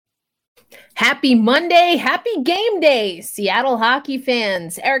Happy Monday, happy game day, Seattle hockey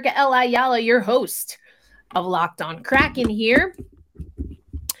fans. Erica L. Ayala, your host of Locked On Kraken here.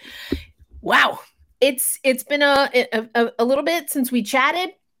 Wow, it's been a little bit since we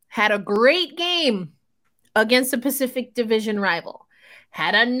chatted. Had a great game against a Pacific Division rival.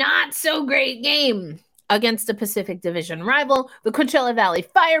 Had a not so great game against a Pacific Division rival. The Coachella Valley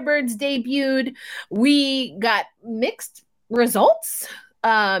Firebirds debuted. We got mixed results,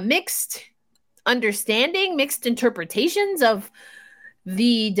 mixed understanding, mixed interpretations of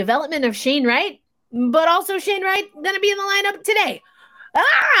the development of Shane Wright, but also Shane Wright going to be in the lineup today.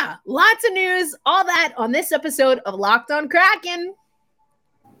 Lots of news, all that on this episode of Locked On Kraken.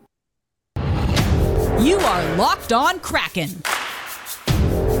 You are Locked On Kraken,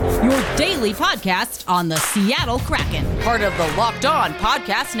 your daily podcast on the Seattle Kraken, part of the Locked On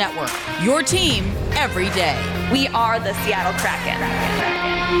Podcast Network, your team every day. We are the Seattle Kraken.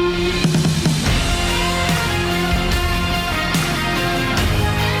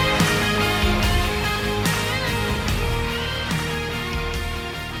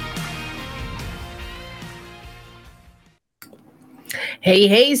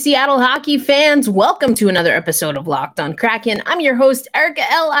 Hey, Seattle hockey fans. Welcome to another episode of Locked On Kraken. I'm your host, Erica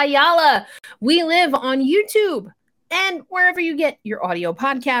L. Ayala. We live on YouTube and wherever you get your audio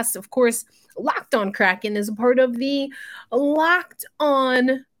podcasts. Of course, Locked On Kraken is a part of the Locked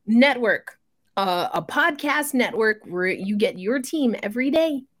On Network, a podcast network where you get your team every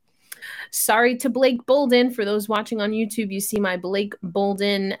day. Sorry to Blake Bolden. For those watching on YouTube, you see my Blake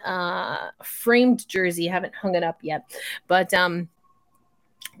Bolden framed jersey. I haven't hung it up yet, but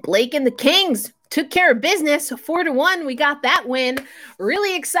Blake and the Kings took care of business 4-1. We got that win.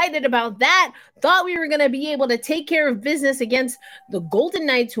 Really excited about that. Thought we were going to be able to take care of business against the Golden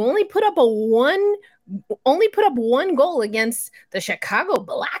Knights, who only put up one goal against the Chicago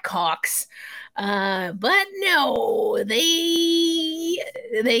Blackhawks. But no, they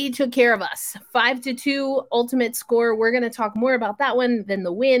took care of us. 5-2 ultimate score. We're going to talk more about that one than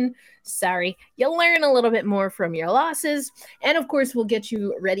the win. Sorry, you'll learn a little bit more from your losses. And of course, we'll get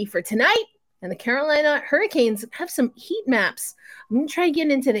you ready for tonight. And the Carolina Hurricanes have some heat maps. I'm going to try to get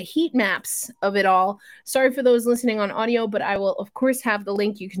into the heat maps of it all. Sorry for those listening on audio, but I will, of course, have the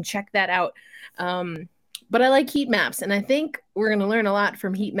link. You can check that out. But I like heat maps, and I think we're going to learn a lot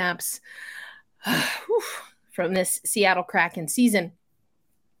from heat maps from this Seattle Kraken season.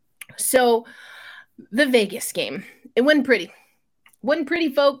 So the Vegas game, it went pretty. Wasn't pretty,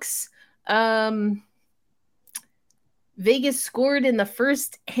 folks. Vegas scored in the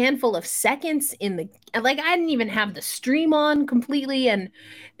first handful of seconds I didn't even have the stream on completely, and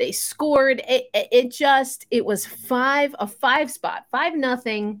they scored. It was a 5-spot,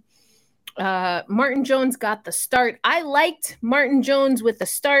 5-0. Martin Jones got the start. I liked Martin Jones with the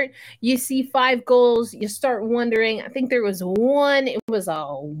start. You see 5 goals, you start wondering. I think there was one, it was a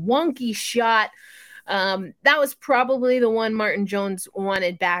wonky shot. That was probably the one Martin Jones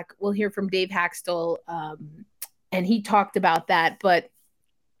wanted back. We'll hear from Dave Haxtell, and he talked about that, but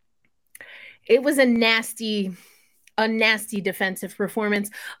it was a nasty defensive performance.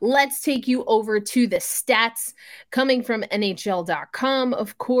 Let's take you over to the stats coming from NHL.com,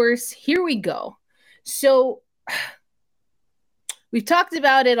 of course. Here we go. So we've talked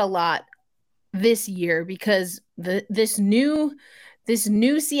about it a lot this year because this new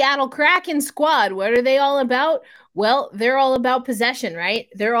Seattle Kraken squad, what are they all about? Well, they're all about possession, right?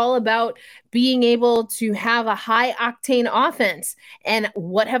 They're all about being able to have a high octane offense. And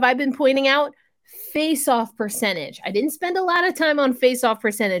what have I been pointing out? Face-off percentage. I didn't spend a lot of time on face-off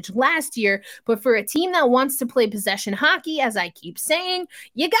percentage last year, but for a team that wants to play possession hockey, as I keep saying,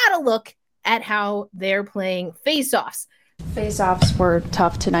 you got to look at how they're playing face-offs. Face-offs were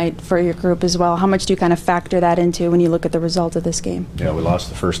tough tonight for your group as well. How much do you kind of factor that into when you look at the result of this game? Yeah, we lost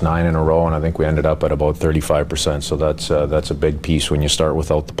the first 9 in a row, and I think we ended up at about 35%. So that's a big piece when you start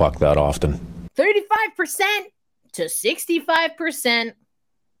without the puck that often. 35% to 65%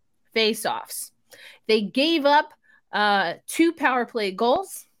 face-offs. They gave up 2 power play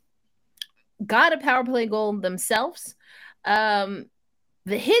goals, got a power play goal themselves. The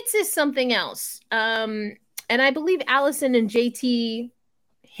hits is something else. And I believe Allison and JT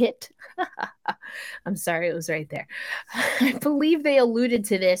hit. I'm sorry, it was right there. I believe they alluded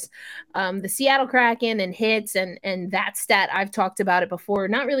to this. The Seattle Kraken and hits and that stat, I've talked about it before.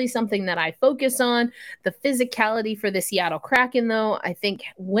 Not really something that I focus on. The physicality for the Seattle Kraken, though, I think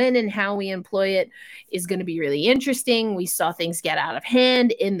when and how we employ it is going to be really interesting. We saw things get out of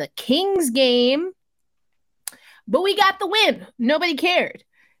hand in the Kings game, but we got the win. Nobody cared.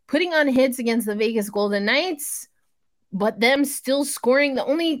 Putting on hits against the Vegas Golden Knights, but them still scoring. The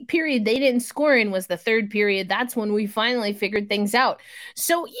only period they didn't score in was the third period. That's when we finally figured things out.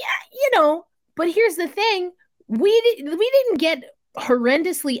 So, yeah, but here's the thing. We didn't get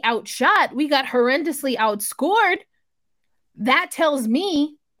horrendously outshot. We got horrendously outscored. That tells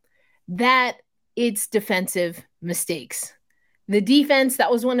me that it's defensive mistakes. The defense,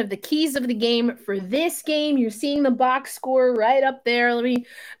 that was one of the keys of the game for this game. You're seeing the box score right up there. Let me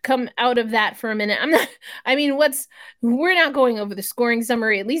come out of that for a minute. We're not going over the scoring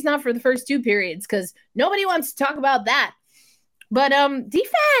summary, at least not for the first two periods, because nobody wants to talk about that. But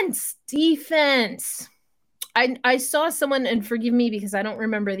defense. I saw someone, and forgive me because I don't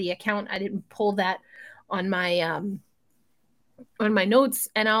remember the account. I didn't pull that on my notes,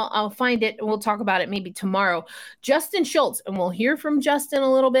 and I'll find it and we'll talk about it maybe tomorrow. Justin Schultz, and we'll hear from Justin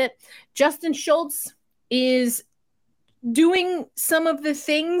a little bit. Justin Schultz is doing some of the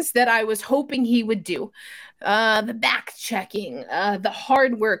things that I was hoping he would do. The back checking, the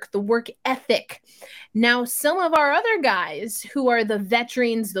hard work, the work ethic. Now, some of our other guys who are the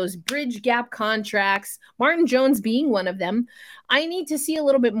veterans, those bridge gap contracts, Martin Jones being one of them, I need to see a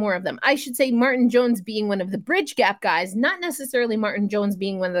little bit more of them. I should say Martin Jones being one of the bridge gap guys, not necessarily Martin Jones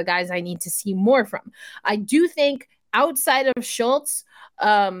being one of the guys I need to see more from. I do think outside of Schultz,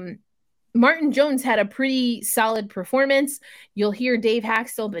 Martin Jones had a pretty solid performance. You'll hear Dave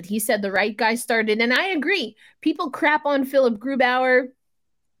Haxtell, but he said the right guy started, and I agree. People crap on Philip Grubauer.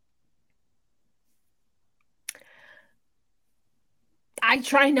 I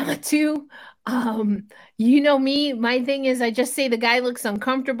try not to. You know me, my thing is I just say the guy looks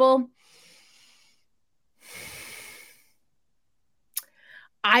uncomfortable.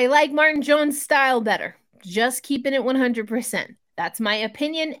 I like Martin Jones' style better. Just keeping it 100%. That's my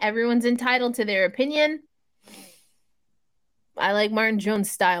opinion. Everyone's entitled to their opinion. I like Martin Jones'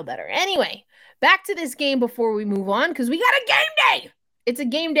 style better. Anyway, back to this game before we move on, because we got a game day. It's a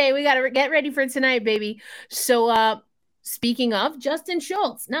game day. We got to get ready for tonight, baby. So, speaking of, Justin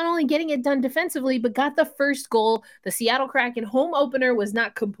Schultz, not only getting it done defensively, but got the first goal. The Seattle Kraken home opener was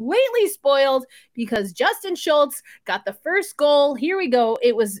not completely spoiled because Justin Schultz got the first goal. Here we go.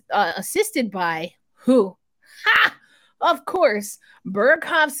 It was assisted by who? Ha! Of course,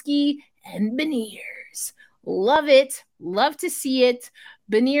 Burakovsky and Beniers. Love it. Love to see it.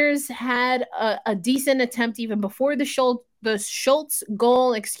 Beniers had a decent attempt even before the Schultz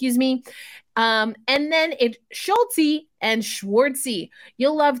goal, and then it Schultzy and Schwartzy.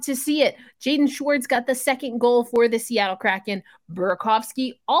 You'll love to see it. Jaden Schwartz got the second goal for the Seattle Kraken.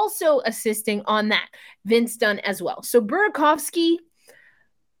 Burakovsky also assisting on that. Vince Dunn as well. So Burakovsky,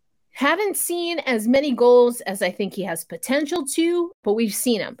 haven't seen as many goals as I think he has potential to, but we've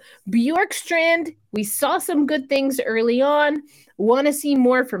seen him. Bjorkstrand, we saw some good things early on. Want to see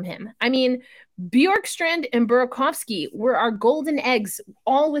more from him. I mean, Bjorkstrand and Burakovsky were our golden eggs,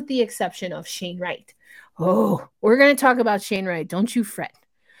 all with the exception of Shane Wright. Oh, we're going to talk about Shane Wright. Don't you fret.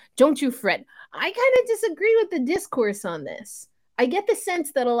 Don't you fret. I kind of disagree with the discourse on this. I get the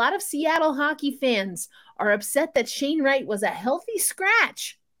sense that a lot of Seattle hockey fans are upset that Shane Wright was a healthy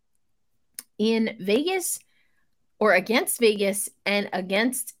scratch in Vegas or against Vegas and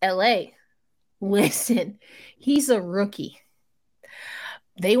against LA. Listen, he's a rookie.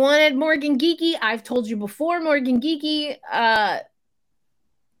 They wanted Morgan Geekie. I've told you before, Morgan Geekie, I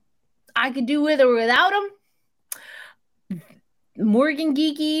could do with or without him. Morgan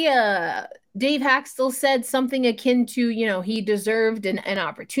Geekie, Dave Haxtell said something akin to, he deserved an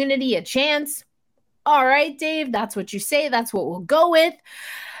opportunity, a chance. All right, Dave, that's what you say. That's what we'll go with.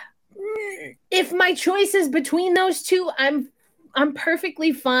 If my choice is between those two, I'm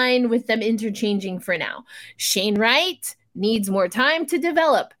perfectly fine with them interchanging for now. Shane Wright needs more time to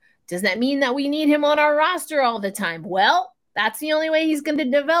develop. Does that mean that we need him on our roster all the time? Well, that's the only way he's going to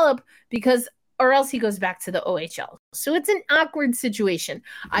develop or else he goes back to the OHL. So it's an awkward situation.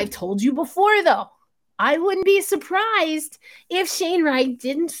 I've told you before, though, I wouldn't be surprised if Shane Wright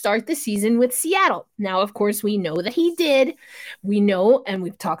didn't start the season with Seattle. Now, of course, we know that he did. We know, and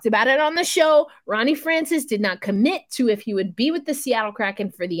we've talked about it on the show, Ronnie Francis did not commit to if he would be with the Seattle Kraken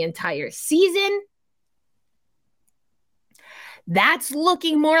for the entire season. That's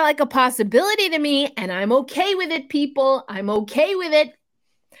looking more like a possibility to me, and I'm okay with it, people. I'm okay with it.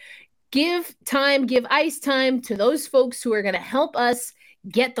 Give ice time to those folks who are going to help us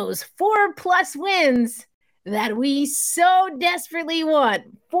get those 4+ wins that we so desperately want.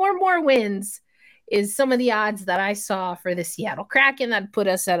 4 more wins is some of the odds that I saw for the Seattle Kraken. That put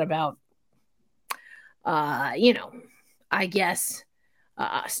us at about, I guess,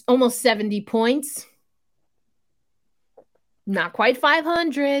 almost 70 points. Not quite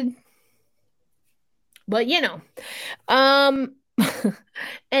 500, But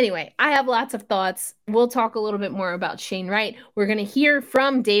anyway, I have lots of thoughts. We'll talk a little bit more about Shane Wright. We're going to hear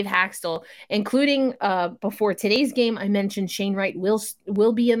from Dave Hakstol, including before today's game. I mentioned Shane Wright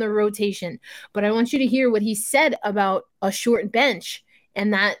will be in the rotation, but I want you to hear what he said about a short bench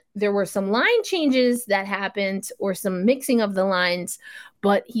and that there were some line changes that happened or some mixing of the lines,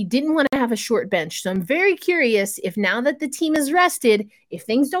 but he didn't want to have a short bench. So I'm very curious if now that the team is rested, if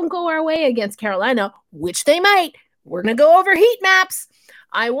things don't go our way against Carolina, which they might, we're going to go over heat maps.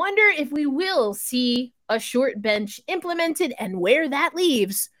 I wonder if we will see a short bench implemented and where that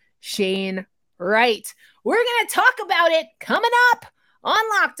leaves Shane Wright. We're going to talk about it coming up on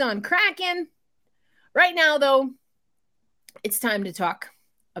Locked On Kraken. Right now, though, it's time to talk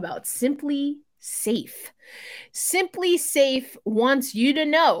about Simply Safe. Simply Safe wants you to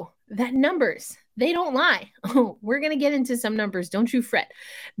know that numbers, they don't lie. Oh, we're going to get into some numbers. Don't you fret.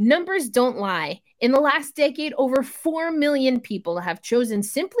 Numbers don't lie. In the last decade, over 4 million people have chosen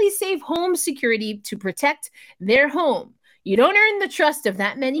Simply Safe Home Security to protect their home. You don't earn the trust of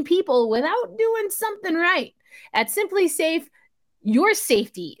that many people without doing something right. At Simply Safe, your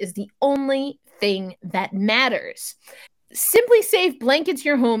safety is the only thing that matters. Simply Safe blankets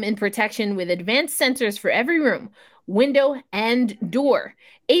your home in protection with advanced sensors for every room, window, and door,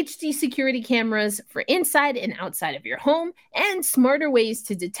 HD security cameras for inside and outside of your home, and smarter ways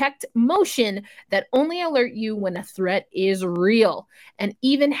to detect motion that only alert you when a threat is real, and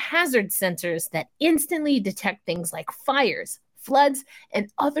even hazard sensors that instantly detect things like fires, floods, and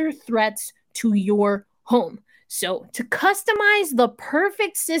other threats to your home. So to customize the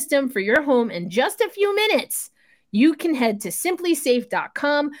perfect system for your home in just a few minutes, you can head to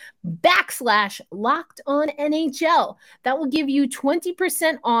simplysafe.com/LockedOnNHL. That will give you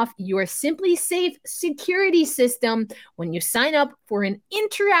 20% off your Simply Safe security system when you sign up for an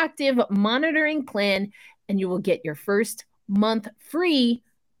interactive monitoring plan, and you will get your first month free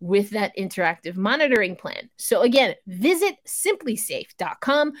with that interactive monitoring plan. So again, visit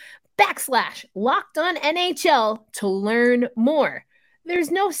simplysafe.com/LockedOnNHL to learn more.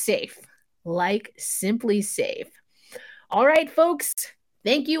 There's no safe like Simply Safe. All right, folks,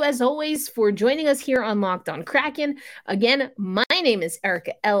 thank you as always for joining us here on Locked On Kraken. Again, my name is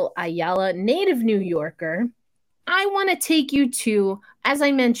Erica L. Ayala, native New Yorker. I want to take you to, as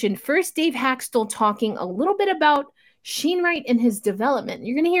I mentioned, first Dave Hakstol talking a little bit about Shane Wright and his development.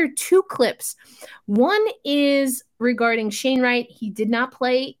 You're going to hear two clips. One is regarding Shane Wright. He did not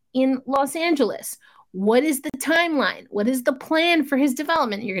play in Los Angeles. What is the timeline? What is the plan for his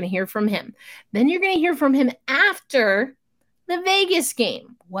development? You're going to hear from him. Then you're going to hear from him after the Vegas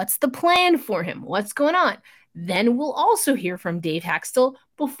game. What's the plan for him? What's going on? Then we'll also hear from Dave Hakstol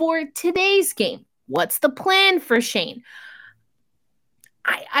before today's game. What's the plan for Shane?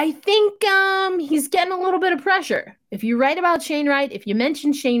 I think he's getting a little bit of pressure. If you write about Shane Wright, if you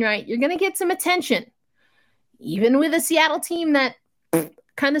mention Shane Wright, you're going to get some attention. Even with a Seattle team that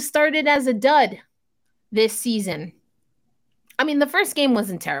kind of started as a dud this season. I mean, the first game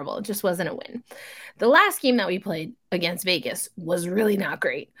wasn't terrible. It just wasn't a win. The last game that we played against Vegas was really not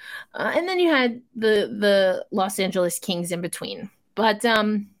great. And then you had the Los Angeles Kings in between. But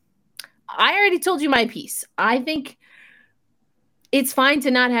I already told you my piece. I think it's fine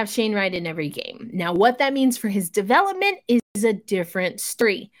to not have Shane Wright in every game. Now, what that means for his development is a different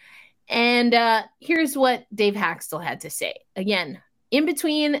story. And here's what Dave Hakstol had to say. Again, in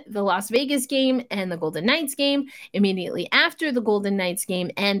between the Las Vegas game and the Golden Knights game, immediately after the Golden Knights game,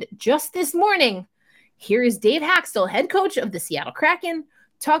 and just this morning, here is Dave Hakstol, head coach of the Seattle Kraken,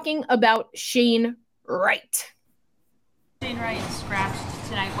 talking about Shane Wright. Shane Wright scratched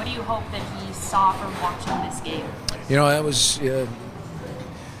tonight. What do you hope that he saw from watching this game? That was...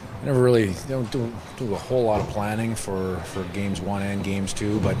 I never really don't do a whole lot of planning for games 1 and games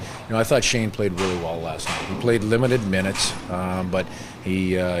 2, but I thought Shane played really well last night. He played limited minutes, but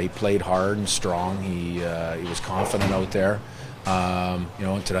he played hard and strong. He was confident out there.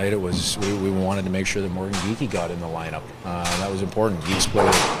 Tonight it was we wanted to make sure that Morgan Geekie got in the lineup. That was important. Geeks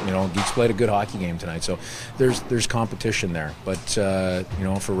played a good hockey game tonight, so there's competition there. But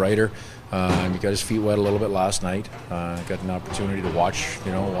for Ryder. He got his feet wet a little bit last night. Got an opportunity to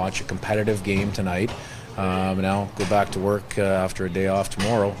watch a competitive game tonight. Now go back to work after a day off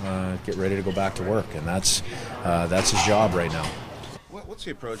tomorrow. Get ready to go back to work, and that's his job right now. What's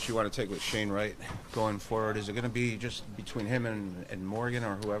the approach you want to take with Shane Wright going forward? Is it going to be just between him and Morgan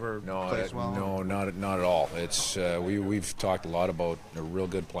or whoever plays well? No, not at all. It's we've talked a lot about a real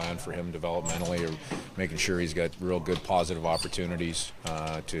good plan for him developmentally, or making sure he's got real good positive opportunities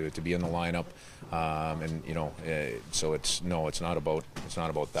to be in the lineup. So it's not about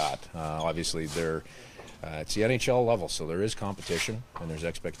that. Obviously, It's the NHL level, so there is competition and there's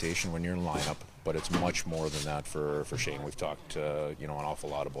expectation when you're in lineup, but it's much more than that for Shane. We've talked an awful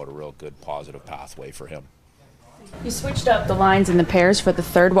lot about a real good positive pathway for him. You switched up the lines and the pairs for the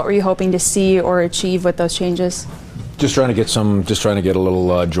third. What were you hoping to see or achieve with those changes? Just trying to get a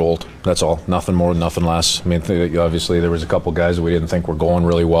little jolt. That's all. Nothing more, nothing less. I mean, obviously there was a couple guys that we didn't think were going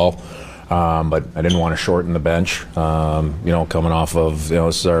really well, but I didn't want to shorten the bench. Coming off of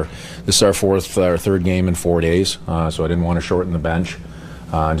this is our third game in 4 days, so I didn't want to shorten the bench.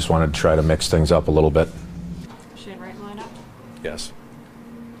 I just wanted to try to mix things up a little bit. Shane Wright lineup? Yes.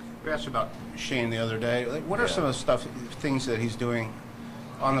 We asked about Shane the other day. What are some of the things that he's doing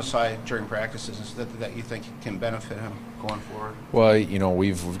on the side during practices that you think can benefit him going forward? Well,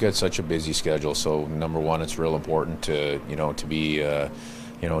 we've got such a busy schedule, so number one, it's real important to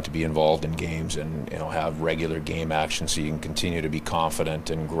be involved in games and have regular game action so you can continue to be confident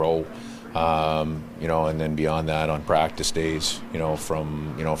and grow. And then beyond that, on practice days,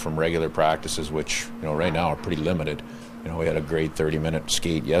 from regular practices, which right now are pretty limited. We had a great 30-minute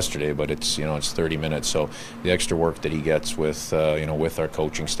skate yesterday, but it's 30 minutes. So the extra work that he gets with our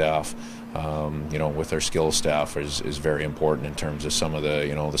coaching staff, with our skills staff is very important in terms of some of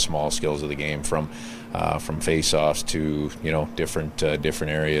the small skills of the game, from face-offs to different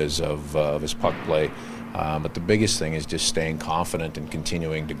areas of his puck play. But the biggest thing is just staying confident and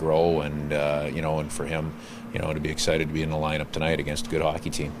continuing to grow, and and for him, to be excited to be in the lineup tonight against a good hockey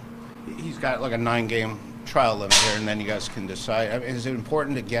team. He's got like a 9-game trial limit here, and then you guys can decide. I mean, is it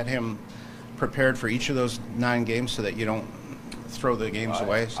important to get him prepared for each of those 9 games so that you don't throw the games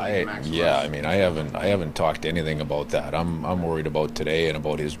away? I haven't talked anything about that. I'm worried about today and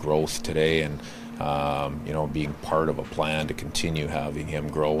about his growth today, and being part of a plan to continue having him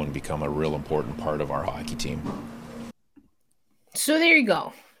grow and become a real important part of our hockey team. So there you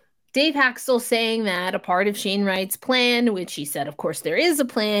go. Dave Hakstol saying that a part of Shane Wright's plan, which he said, of course, there is a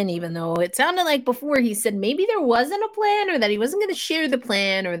plan, even though it sounded like before he said maybe there wasn't a plan, or that he wasn't going to share the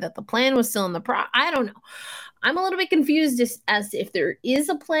plan, or that the plan was still in the I don't know. I'm a little bit confused as to if there is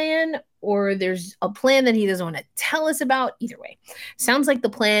a plan or there's a plan that he doesn't want to tell us about. Either way, sounds like the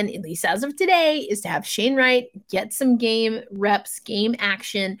plan, at least as of today, is to have Shane Wright get some game reps, game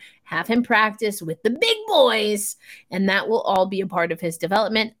action, have him practice with the big boys, and that will all be a part of his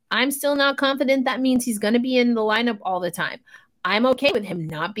development. I'm still not confident that means he's going to be in the lineup all the time. I'm okay with him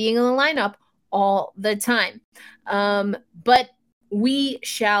not being in the lineup all the time. But we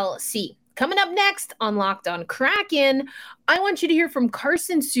shall see. Coming up next on Locked On Kraken, I want you to hear from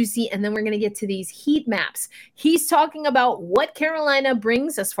Carson Soucy, and then we're going to get to these heat maps. He's talking about what Carolina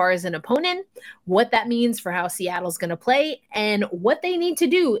brings as far as an opponent, what that means for how Seattle's going to play, and what they need to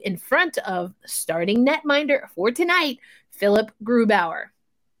do in front of starting netminder for tonight, Philip Grubauer.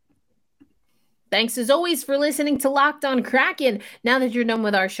 Thanks as always for listening to Locked On Kraken. Now that you're done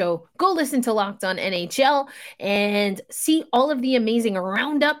with our show, go listen to Locked On NHL and see all of the amazing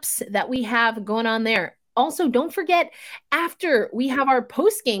roundups that we have going on there. Also, don't forget, after we have our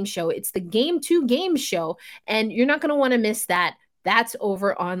post-game show, it's the Game 2 Game show, and you're not going to want to miss that. That's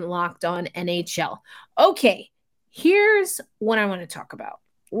over on Locked On NHL. Okay, here's what I want to talk about.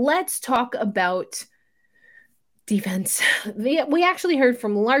 Let's talk about defense. We actually heard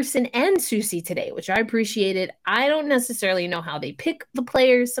from Larson and Soucy today, which I appreciated. I don't necessarily know how they pick the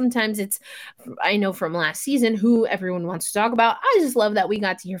players. Sometimes I know from last season who everyone wants to talk about. I just love that we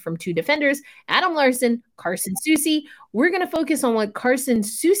got to hear from 2 defenders, Adam Larson, Carson Soucy. We're going to focus on what Carson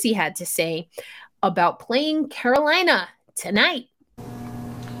Soucy had to say about playing Carolina tonight.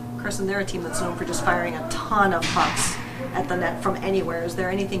 Carson, they're a team that's known for just firing a ton of pucks at the net from anywhere. Is there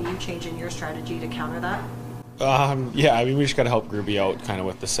anything you change in your strategy to counter that? We just got to help Gruby out kind of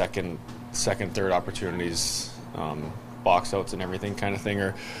with the second, third opportunities, box outs and everything kind of thing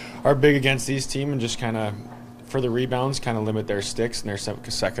are big against these team, and just kind of for the rebounds kind of limit their sticks and their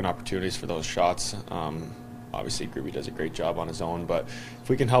second opportunities for those shots. Obviously Gruby does a great job on his own, but if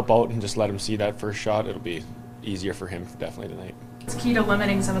we can help out and just let him see that first shot, it'll be easier for him definitely tonight. It's key to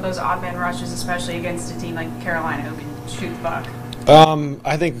limiting some of those odd man rushes, especially against a team like Carolina who can shoot the puck.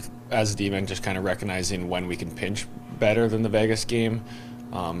 I think as a D-man, just kind of recognizing when we can pinch better than the Vegas game.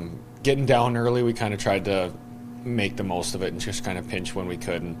 Getting down early, we kind of tried to make the most of it and just kind of pinch when we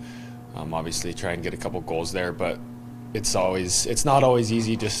could, and obviously try and get a couple goals there. But it's not always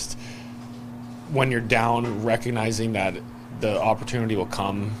easy. Just when you're down, recognizing that the opportunity will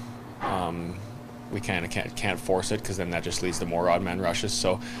come. We kind of can't force it, because then that just leads to more odd man rushes.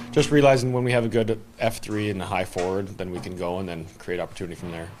 So just realizing when we have a good F3 and a high forward, then we can go and then create opportunity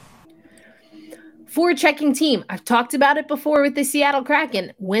from there. Forward checking team. I've talked about it before with the Seattle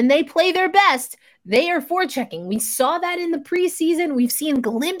Kraken. When they play their best, They are forechecking. We saw that in the preseason. We've seen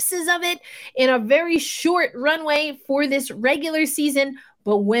glimpses of it in a very short runway for this regular season.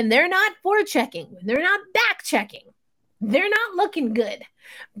 But when they're not forechecking, when they're not back checking, they're not looking good.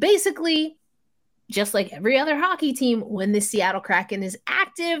 Basically, just like every other hockey team, when the Seattle Kraken is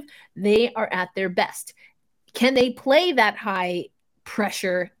active, they are at their best. Can they play that high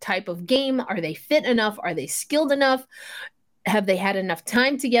pressure type of game? Are they fit enough? Are they skilled enough? Have they had enough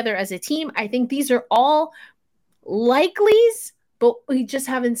time together as a team? I think these are all likelies, but we just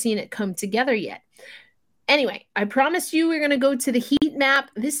haven't seen it come together yet. Anyway, I promised you we're going to go to the heat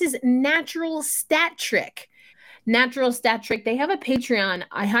map. This is Natural Stat Trick. Natural Stat Trick, they have a Patreon.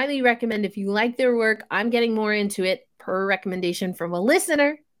 I highly recommend if you like their work. I'm getting more into it per recommendation from a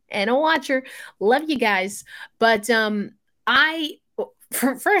listener and a watcher. Love you guys. But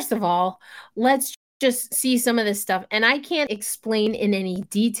first of all, let's just see some of this stuff. And I can't explain in any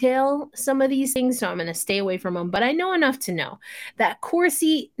detail some of these things, so I'm going to stay away from them. But I know enough to know that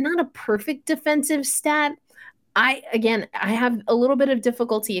Corsi, not a perfect defensive stat. I have a little bit of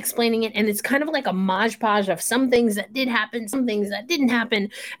difficulty explaining it, and it's kind of like a modge podge of some things that did happen, some things that didn't happen,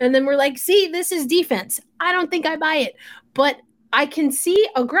 and then we're like, see, this is defense. I don't think I buy it, but I can see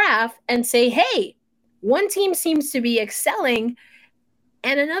a graph and say, hey, one team seems to be excelling,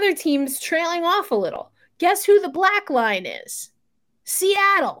 and another team's trailing off a little. Guess who the black line is?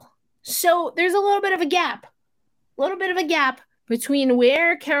 Seattle. So there's a little bit of a gap between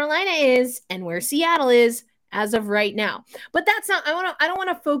where Carolina is and where Seattle is as of right now. But that's not, I don't want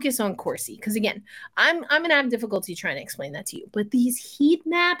to focus on Corsi, because again, I'm going to have difficulty trying to explain that to you. But these heat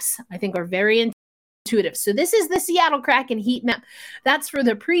maps, I think, are very intuitive. So this is the Seattle Kraken heat map. That's for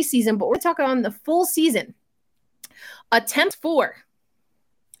the preseason, but we're talking on the full season. Attempts for,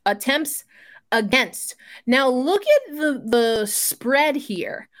 attempts against. Now look at the spread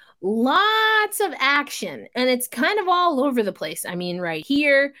here. Lots of action, and it's kind of all over the place. I mean, right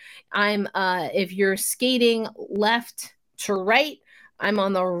here, I'm if you're skating left to right, I'm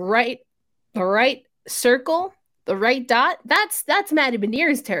on the right circle, the right dot. That's Matty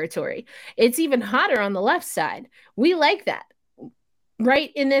Beniers territory. It's even hotter on the left side. We like that.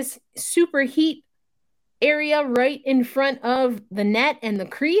 Right in this super heat area, right in front of the net and the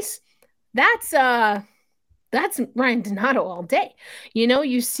crease. That's Ryan Donato all day. You know,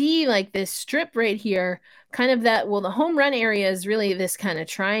 you see like this strip right here, kind of that, well, the home run area is really this kind of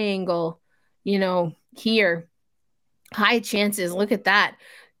triangle, you know, here. High chances, look at that.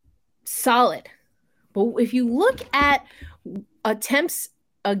 Solid. But if you look at attempts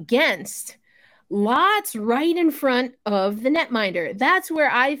against, lots right in front of the netminder. That's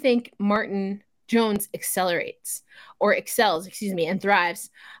where I think Martin Jones excels, and thrives.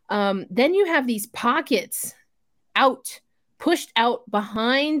 Then you have these pockets pushed out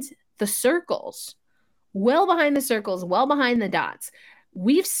behind the circles, well behind the dots.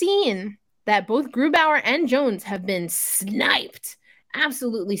 We've seen that both Grubauer and Jones have been sniped,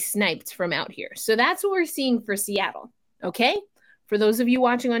 absolutely sniped from out here. So that's what we're seeing for Seattle, okay? For those of you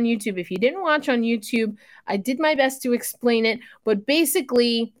watching on YouTube, if you didn't watch on YouTube, I did my best to explain it, but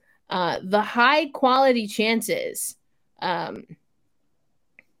basically the high quality chances and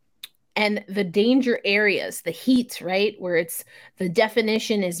the danger areas, the heat, right, where it's the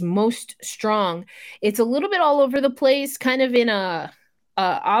definition is most strong. It's a little bit all over the place, kind of in a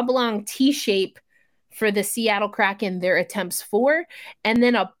oblong T shape for the Seattle Kraken, their attempts for, and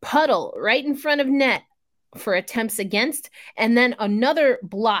then a puddle right in front of net for attempts against, and then another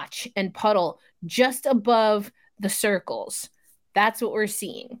blotch and puddle just above the circles. That's what we're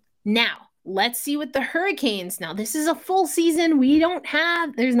seeing. Now, let's see what the Hurricanes. Now, this is a full season.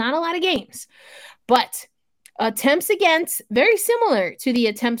 There's not a lot of games. But attempts against, very similar to the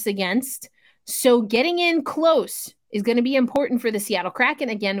attempts against. So getting in close is going to be important for the Seattle Kraken.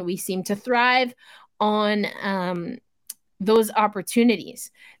 Again, we seem to thrive on those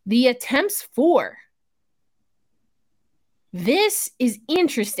opportunities. The attempts for. This is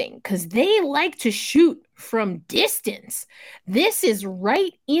interesting because they like to shoot from distance. This is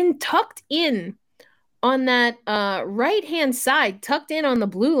tucked in on that right-hand side, tucked in on the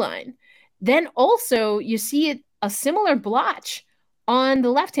blue line. Then also you see a similar blotch on the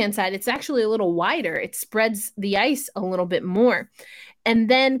left-hand side. It's actually a little wider. It spreads the ice a little bit more. And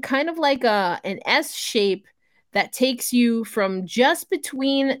then kind of like an S shape that takes you from just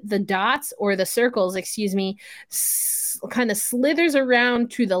between the dots or the circles, kind of slithers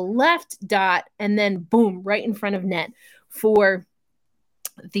around to the left dot and then boom, right in front of net for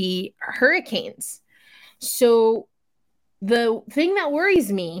the Hurricanes. So the thing that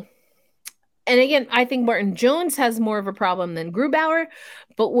worries me And again, I think Martin Jones has more of a problem than Grubauer.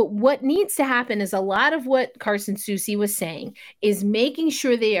 But what needs to happen is a lot of what Carson Soucy was saying is making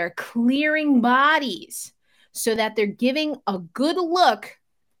sure they are clearing bodies so that they're giving a good look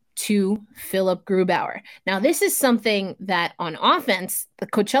to Philip Grubauer. Now, this is something that on offense, the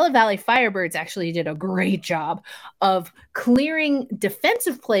Coachella Valley Firebirds actually did a great job of clearing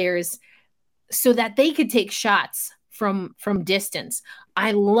defensive players so that they could take shots from distance.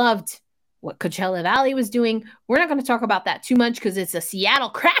 I loved what Coachella Valley was doing. We're not going to talk about that too much because it's a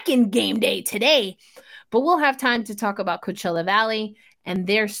Seattle Kraken game day today, but we'll have time to talk about Coachella Valley and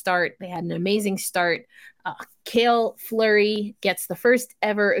their start. They had an amazing start. Cale Fleury gets the first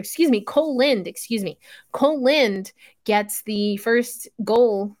ever, Cole Lind gets the first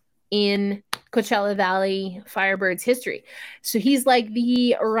goal in Coachella Valley Firebirds history. So he's like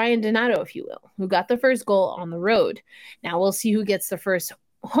the Ryan Donato, if you will, who got the first goal on the road. Now we'll see who gets the first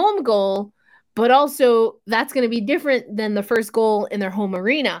home goal, but also that's going to be different than the first goal in their home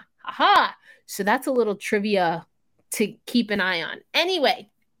arena. Aha! So that's a little trivia to keep an eye on. Anyway,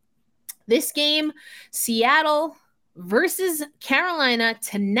 this game, Seattle versus Carolina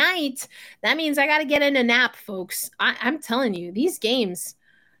tonight. That means I got to get in a nap, folks. I'm telling you, these games,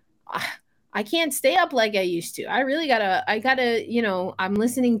 I can't stay up like I used to. I gotta, I'm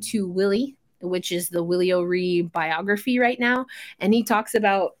listening to Willie, which is the Willie O'Ree biography right now. And he talks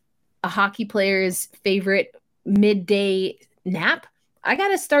about a hockey player's favorite midday nap. I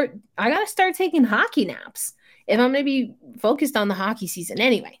gotta start taking hockey naps if I'm going to be focused on the hockey season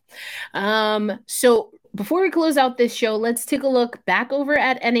anyway. So before we close out this show, let's take a look back over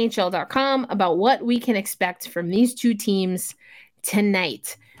at NHL.com about what we can expect from these two teams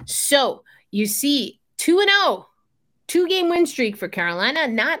tonight. So you see 2-0, 2-game win streak for Carolina.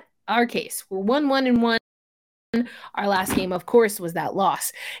 Not our case. We're 1-1-1. Our last game, of course, was that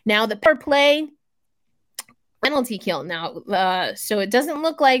loss. Now the power play penalty kill. Now, so it doesn't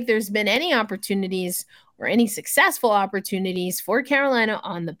look like there's been any opportunities or any successful opportunities for Carolina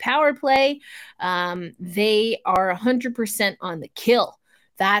on the power play. They are 100% on the kill.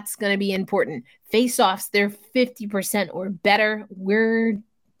 That's going to be important. Face-offs, they're 50% or better. We're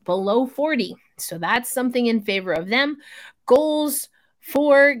below 40. So that's something in favor of them. Goals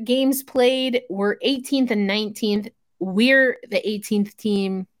for games played, we're 18th and 19th. We're the 18th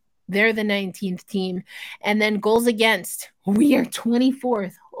team. They're the 19th team. And then goals against, we are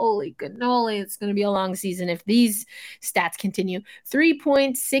 24th. Holy cannoli, it's going to be a long season if these stats continue.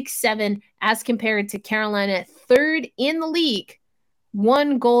 3.67 as compared to Carolina, third in the league.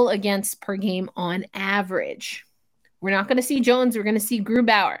 1 goal against per game on average. We're not going to see Jones. We're going to see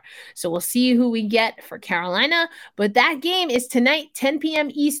Grubauer. So we'll see who we get for Carolina. But that game is tonight, 10 p.m.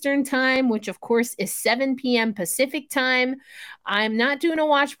 Eastern time, which of course is 7 p.m. Pacific time. I'm not doing a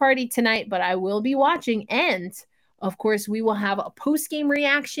watch party tonight, but I will be watching. And of course, we will have a post-game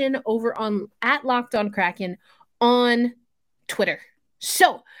reaction over on at Locked On Kraken on Twitter.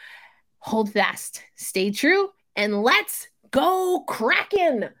 So hold fast, stay true, and let's go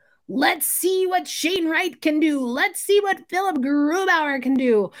Kraken. Let's see what Shane Wright can do. Let's see what Philip Grubauer can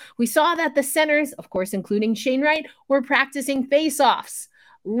do. We saw that the centers, of course, including Shane Wright, were practicing face-offs.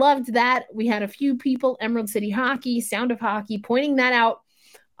 Loved that. We had a few people, Emerald City Hockey, Sound of Hockey, pointing that out.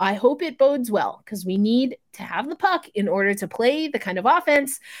 I hope it bodes well because we need to have the puck in order to play the kind of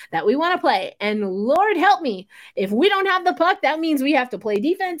offense that we want to play. And Lord help me, if we don't have the puck, that means we have to play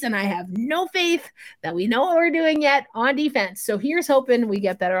defense. And I have no faith that we know what we're doing yet on defense. So here's hoping we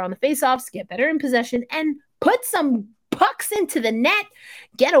get better on the faceoffs, get better in possession, and put some pucks into the net,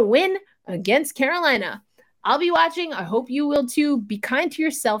 get a win against Carolina. I'll be watching. I hope you will too. Be kind to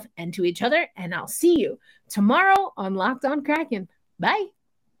yourself and to each other. And I'll see you tomorrow on Locked On Kraken. Bye.